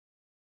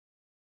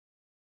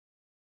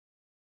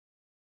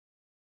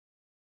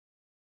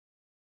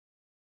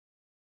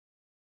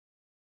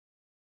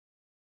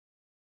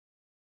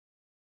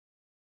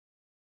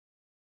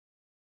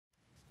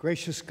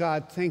Gracious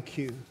God, thank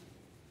you.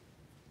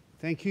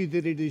 Thank you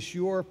that it is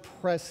your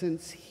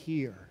presence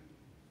here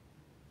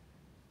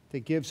that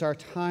gives our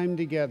time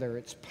together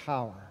its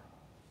power,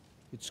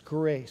 its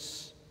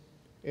grace,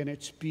 and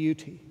its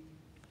beauty.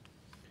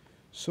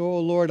 So,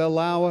 O Lord,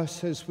 allow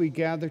us as we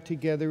gather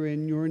together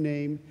in your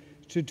name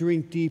to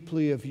drink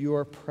deeply of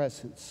your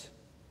presence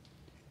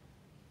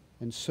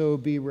and so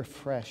be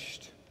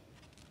refreshed.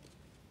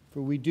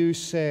 For we do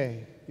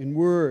say in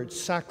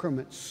words,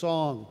 sacrament,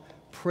 song,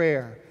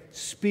 prayer,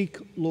 speak,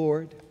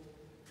 Lord.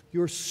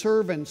 Your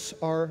servants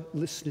are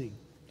listening.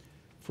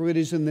 For it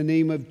is in the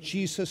name of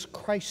Jesus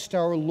Christ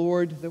our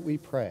Lord that we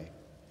pray.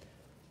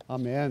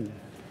 Amen.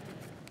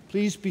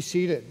 Please be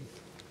seated.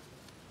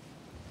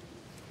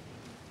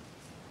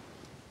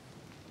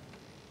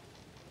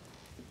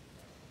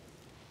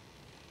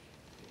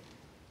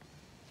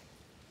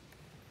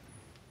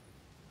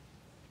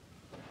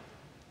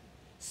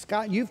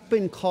 Scott, you've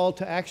been called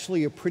to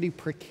actually a pretty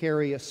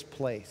precarious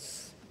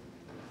place.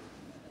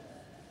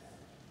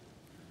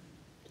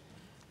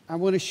 I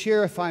want to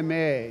share, if I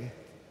may,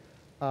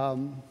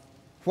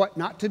 what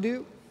not to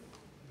do.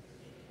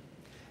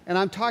 And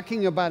I'm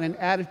talking about an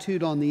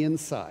attitude on the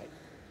inside,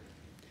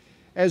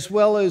 as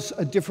well as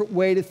a different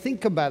way to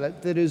think about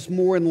it that is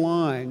more in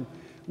line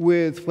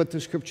with what the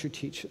Scripture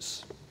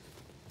teaches.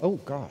 Oh,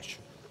 gosh.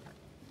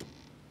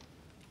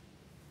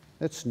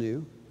 That's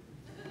new.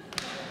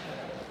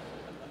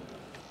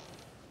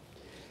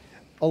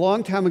 A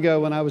long time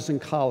ago when I was in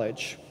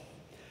college,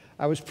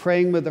 I was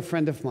praying with a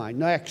friend of mine.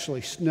 No, it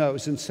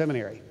was in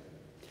seminary.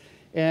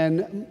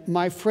 And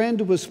my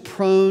friend was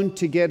prone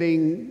to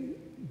getting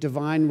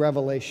divine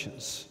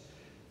revelations,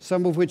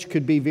 some of which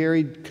could be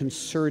very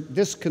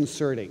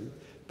disconcerting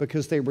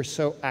because they were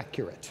so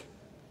accurate.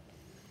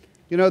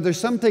 You know, there's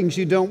some things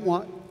you don't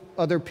want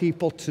other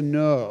people to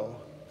know,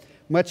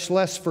 much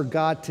less for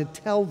God to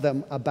tell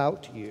them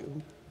about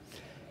you.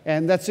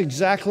 And that's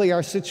exactly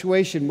our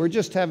situation. We're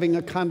just having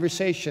a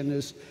conversation,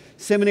 as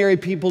seminary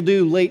people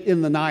do late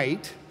in the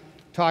night,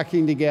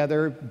 talking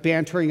together,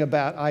 bantering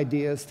about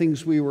ideas,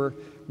 things we were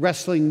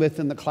wrestling with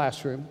in the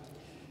classroom.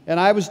 And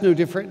I was no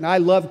different, and I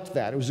loved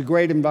that. It was a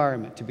great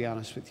environment, to be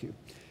honest with you.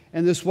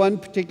 And this one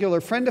particular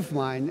friend of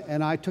mine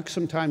and I took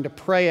some time to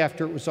pray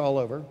after it was all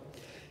over.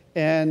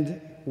 And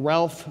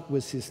Ralph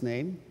was his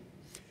name.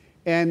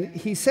 And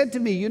he said to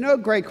me, "You know,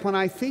 Greg, when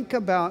I think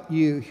about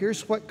you,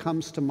 here's what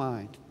comes to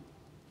mind.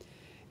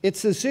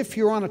 It's as if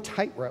you're on a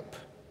tightrope.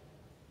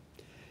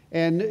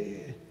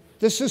 And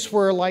this is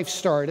where life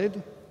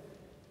started.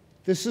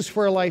 This is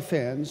where life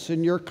ends.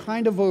 And you're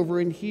kind of over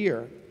in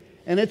here.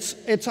 And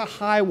it's a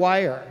high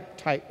wire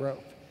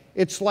tightrope.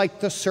 It's like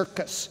the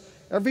circus.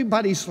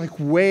 Everybody's like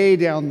way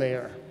down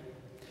there.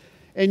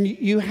 And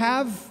you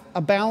have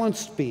a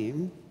balanced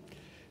beam.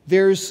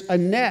 There's a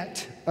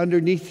net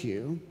underneath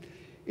you.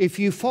 If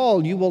you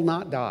fall, you will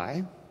not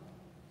die."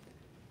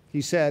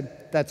 He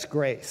said, "That's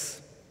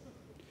grace."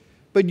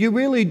 But you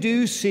really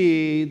do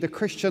see the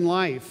Christian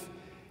life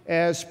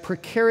as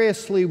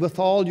precariously, with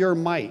all your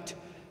might,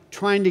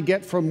 trying to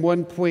get from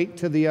one point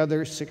to the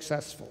other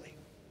successfully.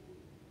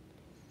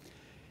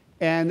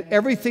 And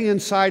everything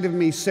inside of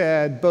me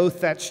said,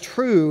 both that's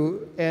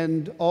true,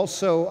 and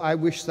also I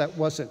wish that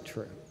wasn't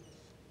true.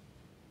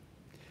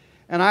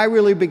 And I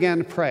really began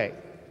to pray,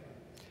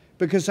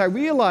 because I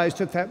realized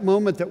at that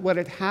moment that what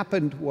had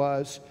happened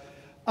was,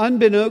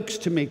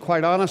 unbeknownst to me,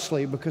 quite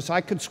honestly, because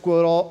I could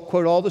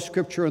quote all the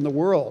scripture in the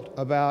world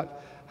about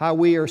how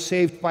we are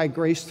saved by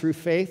grace through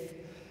faith,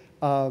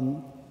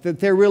 that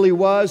there really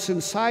was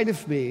inside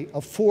of me a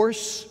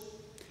force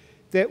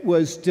that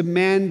was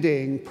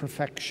demanding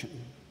perfection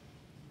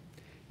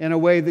in a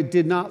way that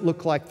did not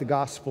look like the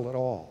gospel at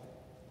all.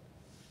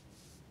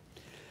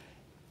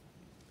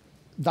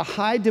 The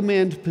high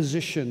demand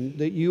position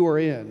that you are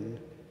in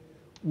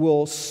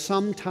will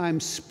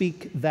sometimes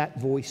speak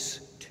that voice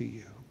to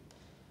you.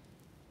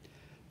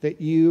 That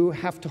you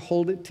have to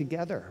hold it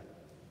together.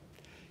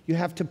 You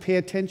have to pay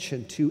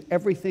attention to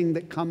everything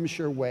that comes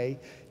your way.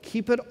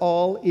 Keep it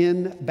all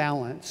in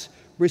balance.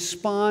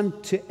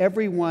 Respond to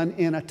everyone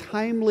in a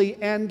timely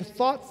and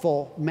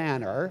thoughtful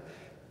manner,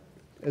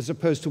 as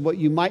opposed to what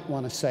you might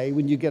want to say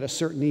when you get a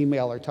certain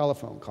email or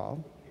telephone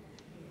call.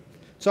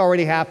 It's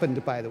already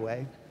happened, by the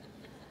way.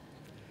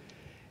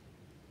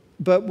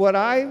 But what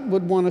I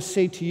would want to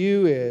say to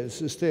you is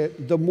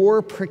that the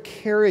more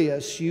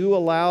precarious you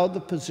allow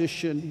the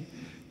position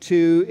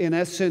to, in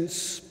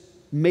essence,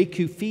 make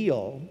you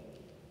feel,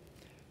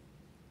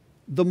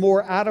 the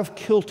more out of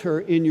kilter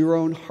in your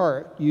own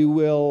heart you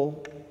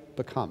will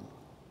become.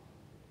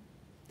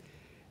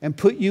 And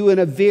put you in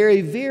a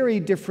very, very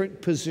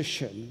different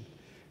position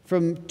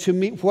from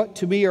what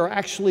to me are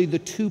actually the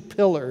two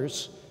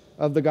pillars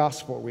of the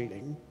gospel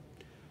reading.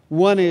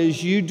 One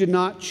is, you did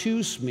not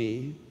choose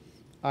me,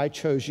 I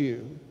chose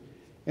you.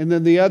 And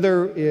then the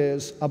other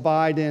is,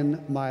 abide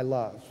in my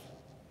love.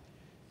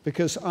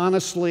 Because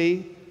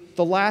honestly,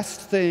 the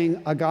last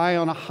thing a guy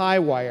on a high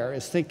wire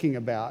is thinking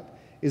about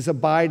is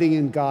abiding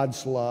in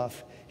God's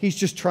love. He's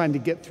just trying to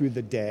get through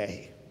the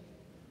day.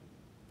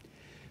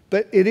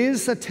 But it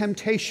is a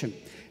temptation.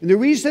 And the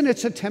reason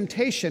it's a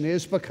temptation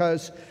is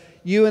because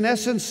you, in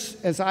essence,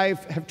 as I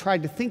have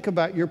tried to think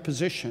about your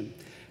position,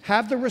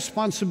 have the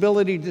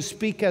responsibility to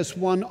speak as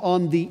one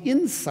on the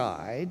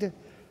inside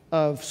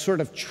of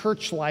sort of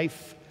church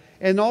life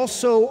and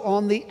also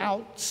on the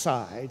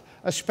outside,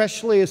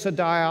 especially as a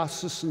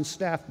diocesan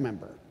staff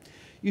member.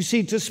 You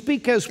see, to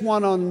speak as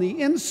one on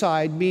the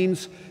inside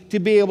means to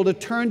be able to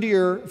turn to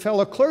your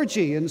fellow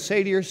clergy and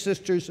say to your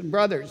sisters and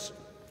brothers,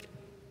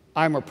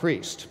 I'm a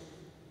priest.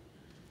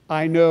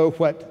 I know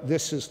what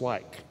this is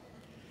like.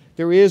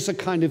 There is a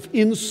kind of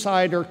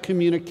insider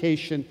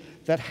communication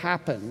that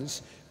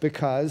happens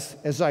because,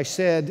 as I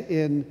said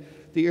in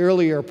the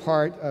earlier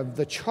part of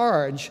the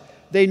charge,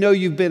 they know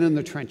you've been in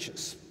the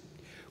trenches,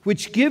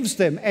 which gives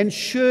them and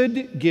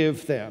should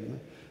give them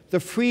the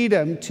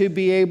freedom to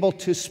be able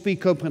to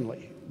speak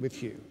openly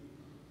with you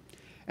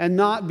and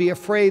not be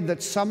afraid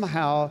that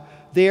somehow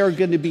they are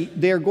going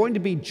to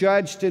be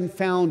judged and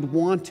found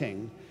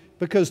wanting,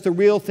 because the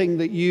real thing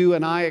that you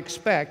and I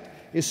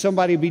expect is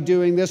somebody be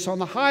doing this on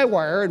the high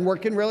wire and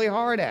working really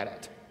hard at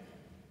it.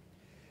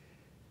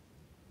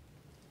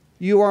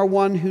 You are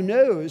one who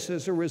knows,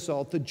 as a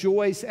result, the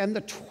joys and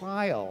the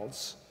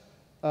trials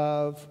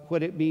of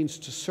what it means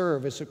to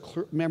serve as a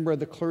member of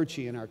the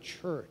clergy in our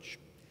church.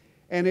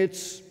 And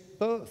it's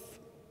both.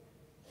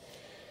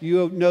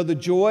 You know the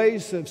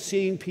joys of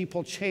seeing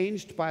people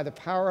changed by the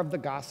power of the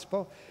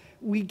gospel.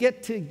 We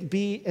get to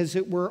be, as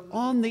it were,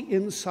 on the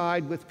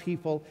inside with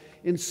people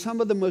in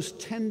some of the most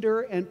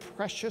tender and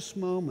precious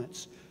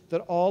moments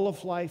that all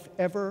of life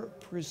ever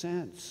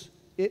presents.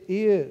 It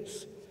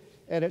is,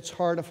 at its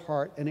heart of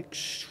heart, an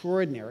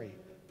extraordinary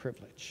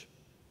privilege.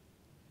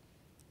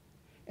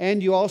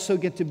 And you also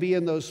get to be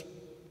in those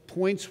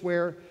points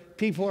where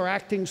people are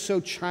acting so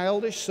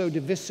childish, so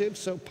divisive,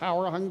 so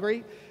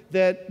power-hungry,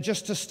 that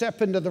just to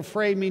step into the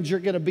fray means you're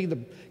going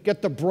to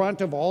get the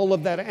brunt of all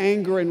of that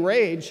anger and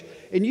rage,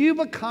 and you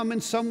become, in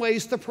some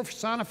ways, the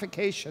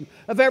personification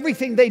of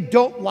everything they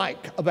don't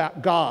like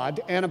about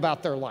God and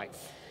about their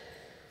life.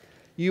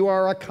 You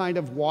are a kind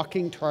of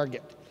walking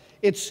target.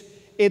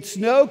 It's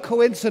no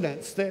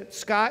coincidence that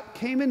Scott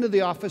came into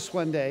the office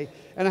one day,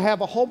 and I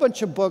have a whole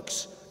bunch of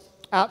books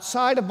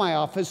outside of my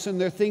office,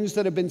 and they're things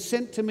that have been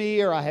sent to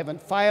me or I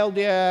haven't filed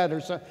yet.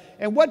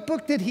 And what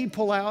book did he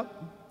pull out?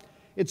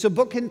 It's a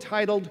book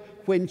entitled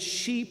When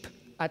Sheep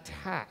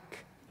Attack.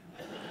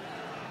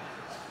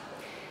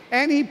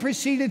 And he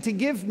proceeded to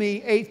give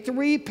me a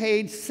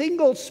 3-page,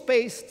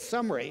 single-spaced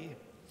summary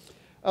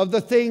of the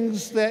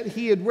things that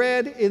he had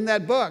read in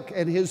that book.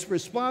 And his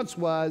response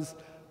was,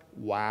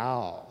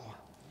 wow.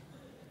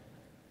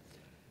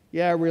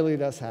 Yeah, it really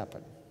does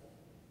happen.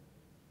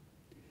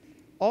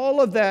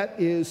 All of that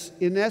is,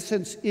 in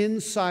essence,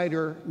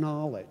 insider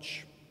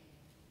knowledge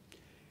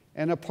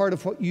and a part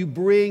of what you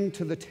bring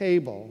to the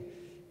table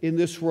in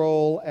this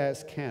role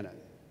as canon.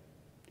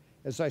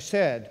 As I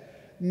said,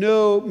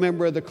 no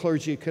member of the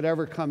clergy could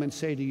ever come and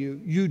say to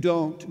you, you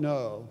don't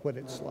know what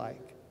it's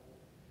like,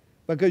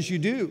 because you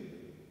do.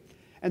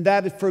 And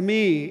that, for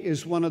me,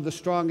 is one of the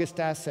strongest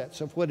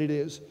assets of what it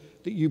is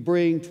that you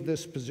bring to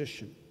this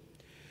position.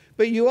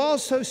 But you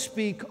also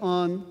speak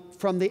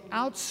from the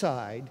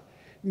outside,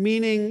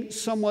 meaning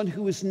someone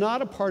who is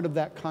not a part of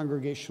that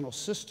congregational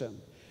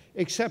system,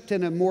 except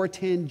in a more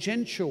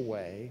tangential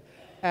way,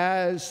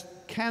 as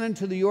canon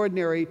to the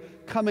ordinary,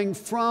 coming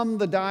from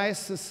the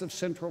Diocese of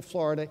Central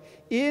Florida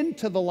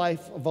into the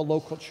life of a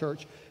local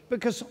church,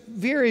 because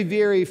very,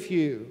 very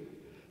few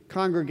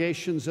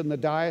congregations in the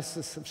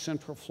Diocese of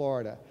Central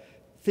Florida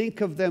think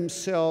of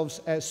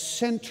themselves as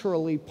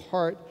centrally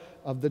part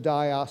of the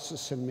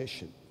diocesan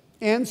mission,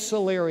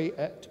 ancillary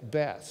at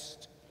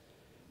best,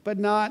 but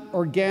not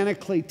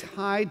organically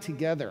tied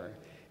together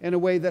in a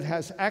way that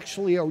has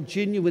actually a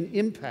genuine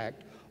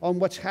impact on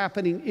what's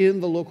happening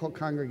in the local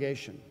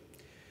congregation.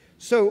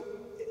 So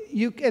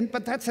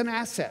but that's an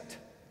asset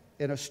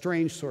in a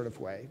strange sort of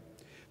way,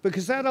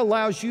 because that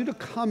allows you to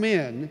come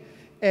in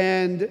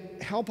and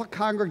help a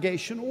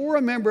congregation or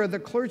a member of the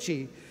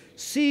clergy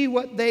see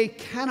what they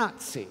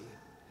cannot see,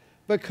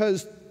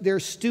 because they're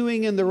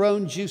stewing in their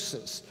own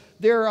juices.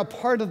 They're a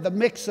part of the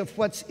mix of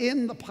what's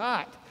in the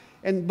pot.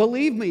 And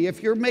believe me,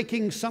 if you're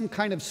making some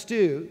kind of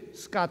stew,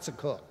 Scott's a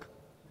cook.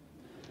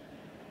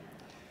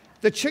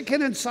 The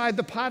chicken inside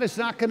the pot is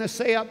not going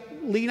to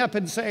lean up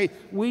and say,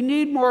 we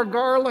need more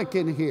garlic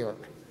in here.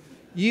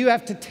 You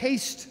have to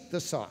taste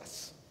the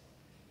sauce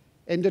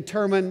and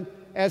determine,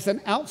 as an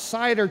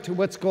outsider to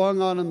what's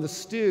going on in the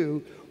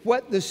stew,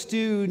 what the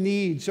stew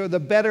needs or the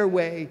better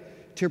way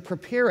to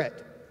prepare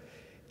it.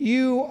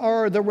 You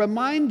are the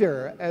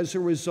reminder, as a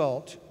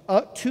result,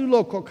 to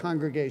local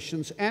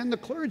congregations and the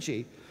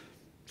clergy.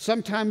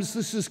 Sometimes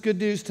this is good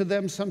news to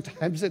them,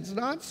 sometimes it's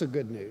not so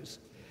good news,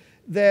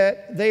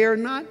 that they are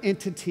not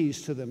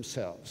entities to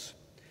themselves,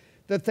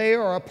 that they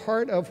are a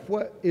part of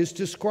what is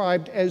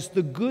described as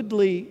the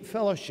goodly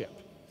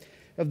fellowship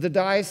of the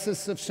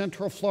Diocese of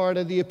Central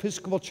Florida, the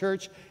Episcopal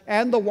Church,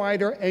 and the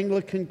wider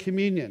Anglican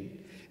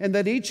communion. and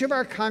that each of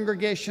our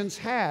congregations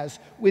has,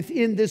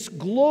 within this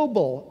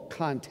global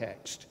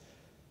context,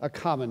 a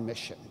common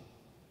mission.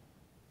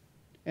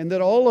 And that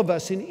all of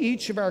us in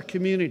each of our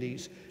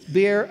communities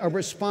bear a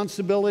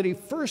responsibility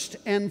first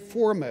and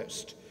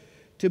foremost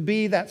to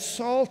be that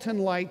salt and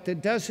light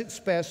that does its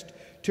best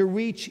to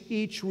reach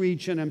each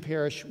region and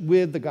parish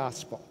with the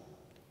gospel,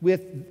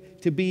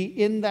 to be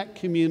in that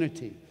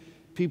community,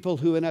 people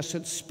who in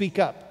essence speak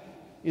up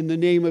in the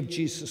name of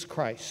Jesus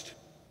Christ.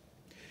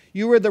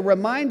 You are the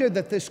reminder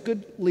that this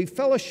goodly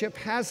fellowship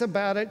has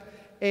about it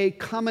a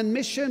common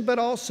mission, but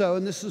also,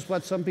 and this is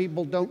what some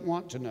people don't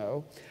want to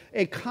know,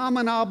 a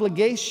common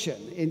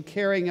obligation in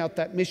carrying out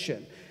that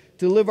mission,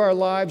 to live our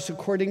lives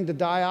according to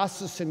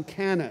diocesan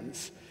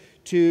canons,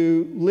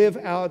 to live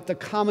out the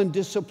common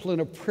discipline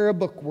of prayer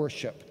book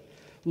worship,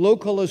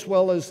 local as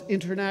well as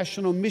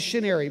international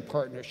missionary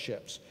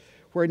partnerships,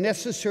 when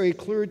necessary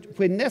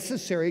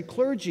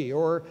clergy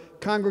or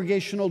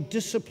congregational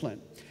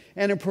discipline,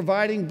 and in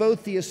providing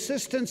both the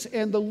assistance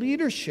and the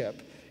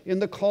leadership in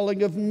the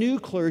calling of new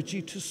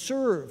clergy to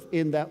serve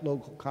in that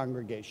local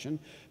congregation.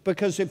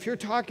 Because if you're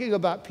talking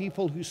about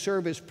people who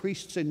serve as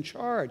priests in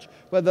charge,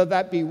 whether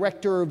that be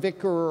rector or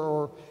vicar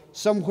or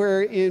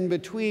somewhere in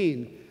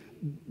between,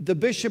 the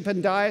bishop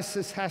and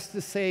diocese has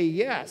to say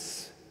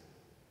yes,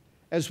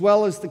 as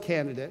well as the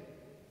candidate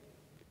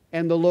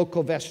and the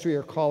local vestry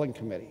or calling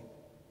committee.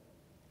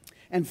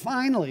 And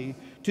finally,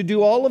 to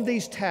do all of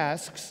these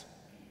tasks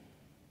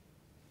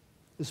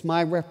is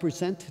my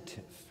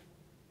representative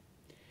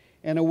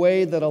in a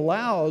way that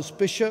allows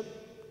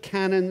bishop,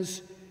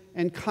 canons,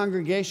 and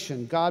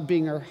congregation, God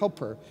being our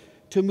helper,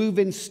 to move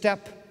in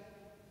step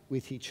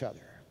with each other.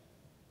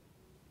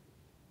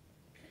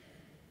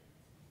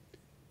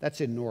 That's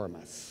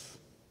enormous,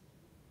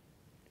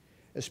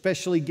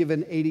 especially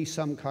given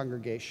 80-some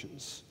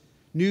congregations,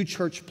 new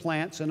church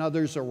plants and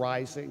others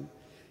arising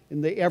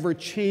in the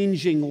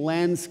ever-changing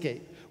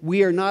landscape.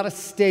 We are not a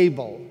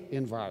stable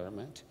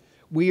environment.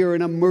 We are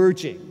an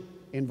emerging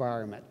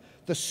environment.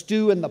 The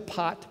stew in the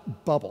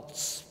pot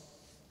bubbles,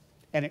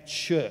 and it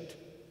should.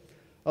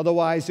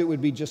 Otherwise, it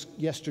would be just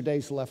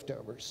yesterday's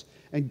leftovers.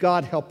 And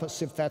God help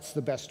us if that's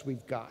the best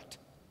we've got.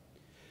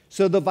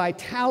 So the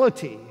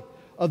vitality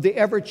of the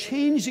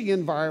ever-changing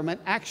environment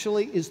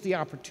actually is the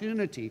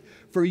opportunity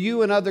for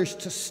you and others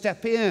to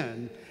step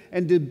in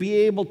and to be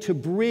able to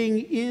bring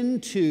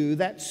into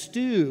that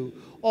stew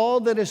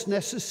all that is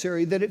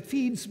necessary, that it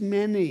feeds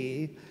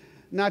many,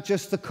 not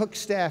just the cook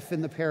staff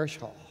in the parish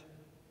hall.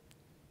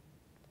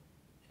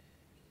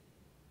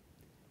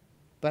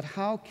 But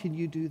how can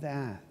you do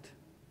that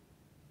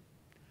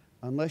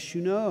unless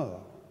you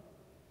know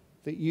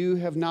that you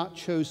have not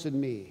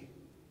chosen me,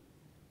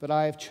 but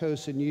I have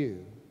chosen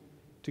you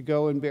to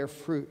go and bear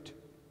fruit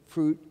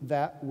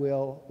that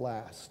will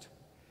last?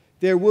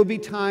 There will be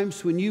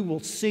times when you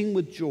will sing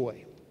with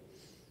joy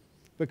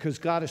because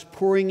God is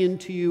pouring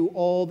into you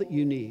all that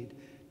you need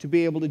to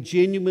be able to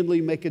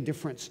genuinely make a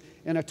difference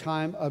in a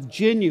time of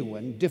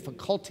genuine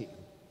difficulty.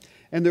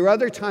 And there are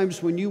other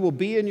times when you will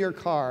be in your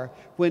car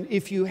when,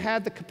 if you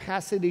had the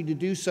capacity to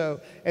do so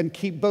and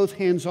keep both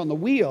hands on the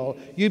wheel,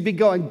 you'd be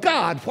going,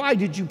 God, why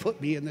did you put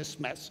me in this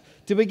mess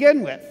to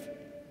begin with?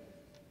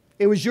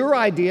 It was your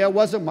idea, it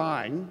wasn't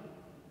mine.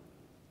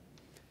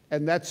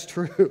 And that's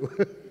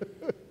true.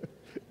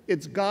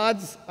 It's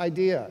God's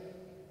idea.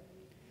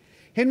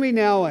 Henry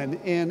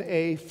Nouwen, in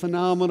a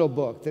phenomenal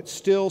book that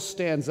still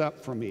stands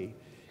up for me,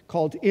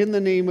 called In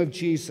the Name of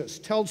Jesus,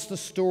 tells the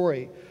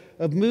story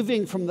of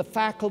moving from the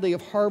faculty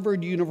of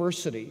Harvard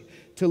University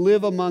to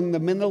live among the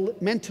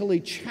mentally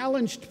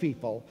challenged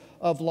people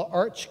of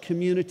L'Arche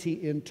community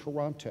in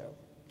Toronto.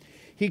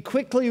 He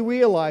quickly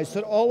realized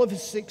that all of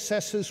his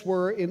successes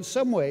were, in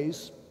some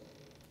ways,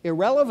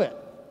 irrelevant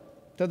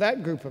to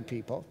that group of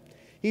people.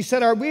 He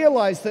said, I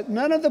realized that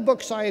none of the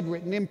books I had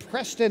written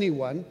impressed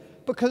anyone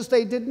because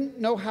they didn't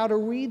know how to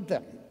read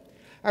them.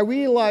 I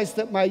realized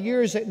that my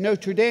years at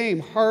Notre Dame,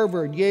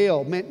 Harvard,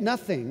 Yale meant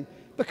nothing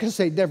because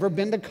they'd never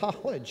been to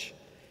college.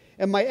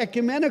 And my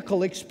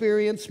ecumenical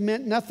experience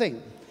meant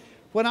nothing.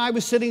 When I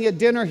was sitting at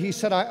dinner, he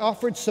said, I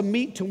offered some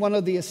meat to one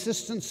of the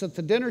assistants at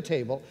the dinner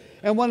table,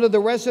 and one of the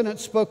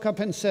residents spoke up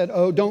and said,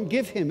 oh, don't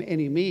give him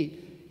any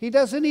meat. He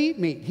doesn't eat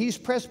meat. He's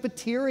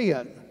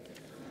Presbyterian.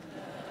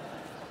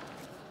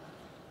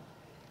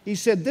 He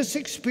said, this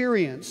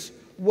experience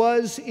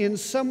was in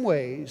some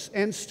ways,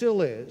 and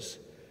still is,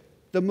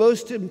 the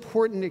most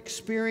important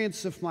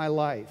experience of my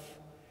life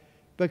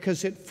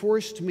because it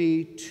forced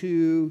me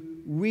to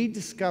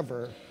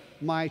rediscover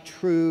my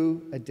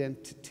true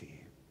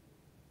identity.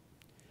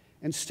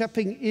 And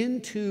stepping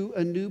into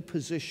a new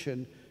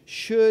position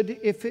should,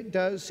 if it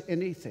does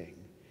anything,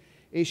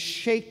 is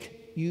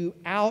shake you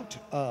out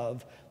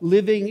of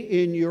living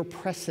in your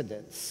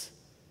precedents,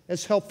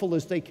 as helpful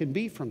as they can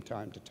be from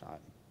time to time.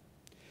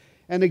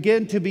 And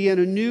again, to be in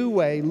a new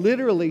way,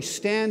 literally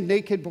stand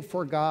naked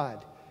before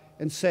God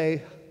and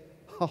say,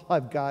 all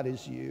I've got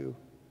is you.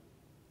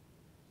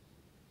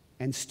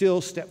 And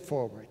still step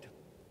forward.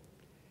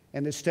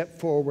 And to step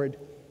forward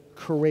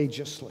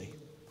courageously.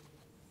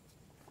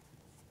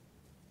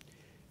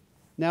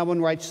 Now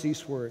one writes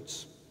these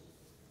words.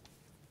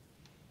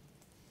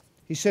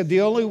 He said,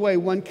 the only way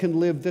one can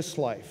live this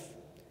life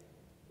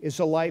is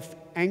a life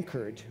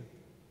anchored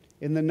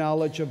in the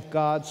knowledge of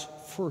God's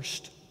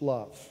first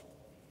love,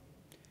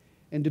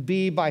 and to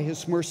be, by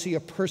his mercy, a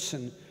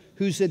person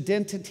whose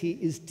identity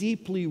is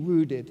deeply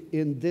rooted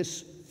in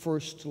this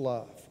first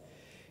love.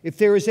 If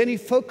there is any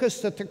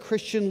focus that the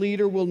Christian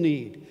leader will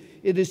need,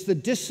 it is the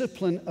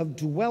discipline of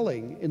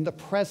dwelling in the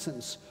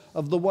presence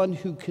of the one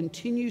who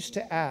continues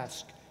to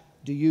ask,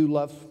 do you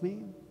love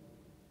me?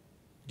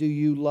 Do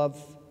you love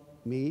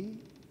me?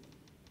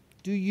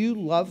 Do you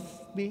love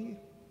me?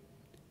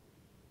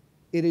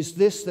 It is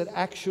this that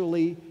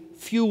actually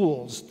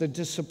fuels the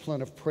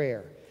discipline of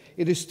prayer.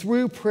 It is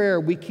through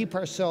prayer we keep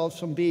ourselves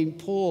from being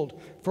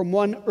pulled from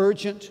one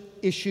urgent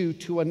issue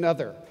to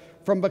another,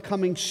 from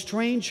becoming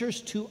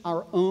strangers to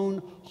our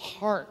own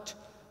heart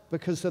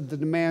because of the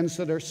demands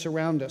that are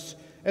surround us,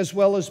 as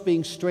well as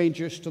being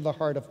strangers to the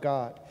heart of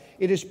God.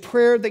 It is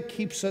prayer that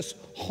keeps us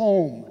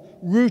home,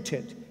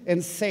 rooted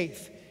and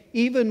safe,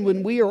 even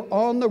when we are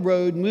on the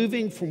road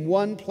moving from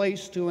one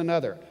place to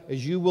another,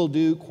 as you will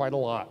do quite a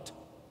lot.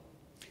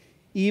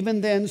 Even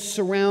then,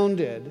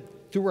 surrounded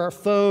through our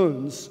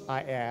phones,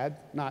 I add,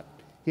 not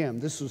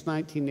him, this was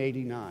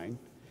 1989,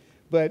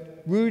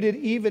 but rooted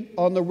even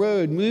on the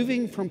road,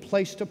 moving from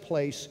place to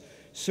place,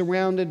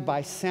 surrounded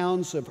by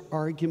sounds of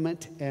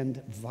argument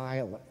and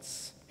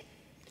violence.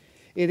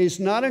 It is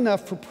not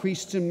enough for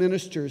priests and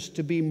ministers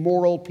to be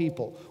moral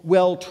people,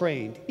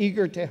 well-trained,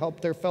 eager to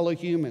help their fellow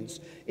humans,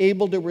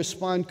 able to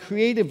respond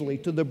creatively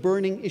to the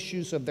burning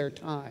issues of their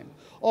time.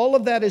 All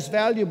of that is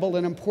valuable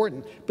and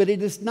important, but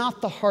it is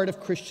not the heart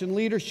of Christian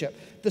leadership.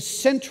 The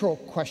central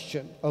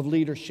question of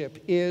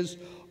leadership is,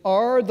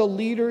 are the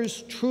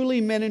leaders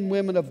truly men and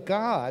women of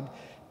God,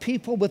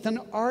 people with an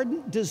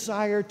ardent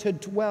desire to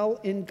dwell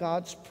in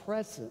God's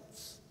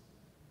presence,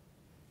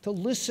 to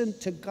listen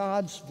to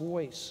God's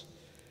voice,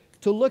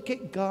 to look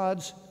at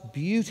God's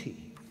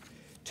beauty,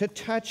 to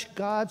touch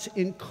God's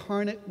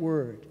incarnate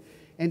word,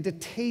 and to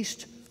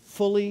taste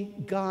fully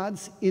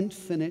God's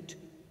infinite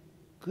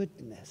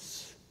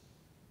goodness?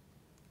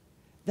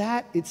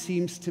 That, it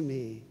seems to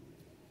me,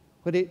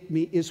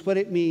 is what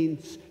it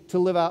means to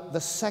live out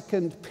the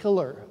second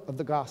pillar of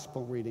the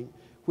gospel reading,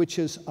 which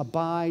is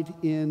abide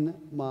in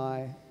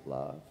my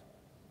love.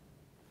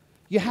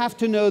 You have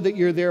to know that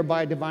you're there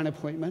by divine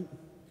appointment.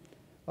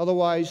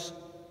 Otherwise,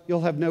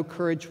 you'll have no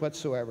courage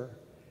whatsoever,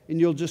 and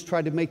you'll just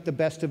try to make the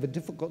best of a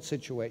difficult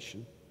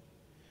situation.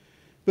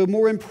 But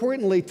more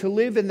importantly, to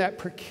live in that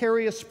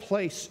precarious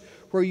place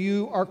where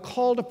you are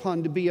called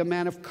upon to be a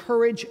man of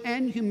courage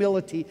and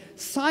humility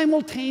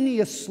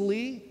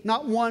simultaneously,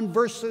 not one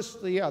versus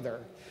the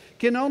other,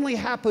 can only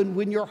happen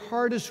when your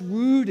heart is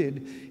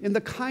rooted in the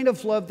kind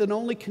of love that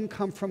only can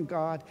come from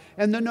God,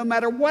 and that no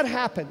matter what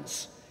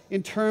happens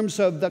in terms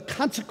of the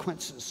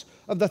consequences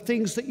of the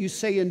things that you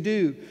say and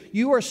do,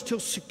 you are still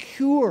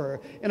secure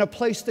in a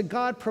place that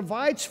God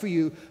provides for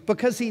you,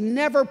 because he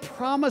never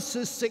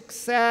promises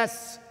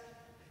success.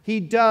 He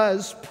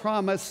does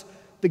promise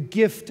the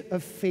gift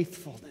of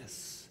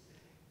faithfulness.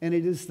 And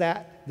it is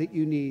that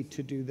you need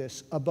to do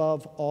this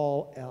above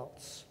all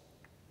else.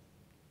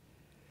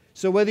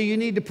 So whether you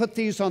need to put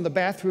these on the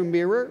bathroom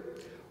mirror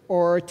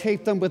or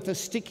tape them with a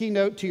sticky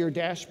note to your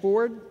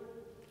dashboard,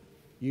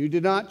 you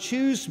did not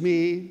choose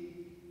me,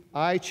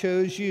 I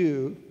chose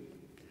you.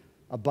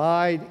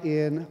 Abide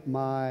in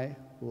my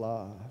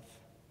love.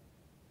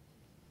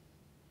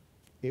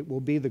 It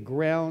will be the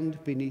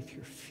ground beneath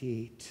your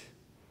feet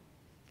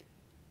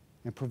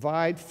and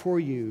provide for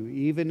you,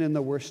 even in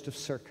the worst of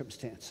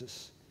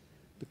circumstances,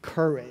 the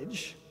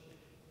courage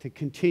to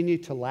continue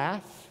to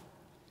laugh,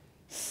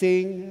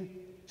 sing,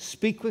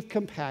 speak with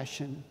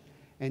compassion,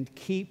 and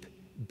keep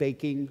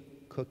baking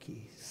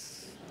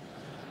cookies.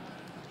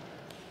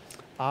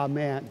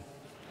 Amen.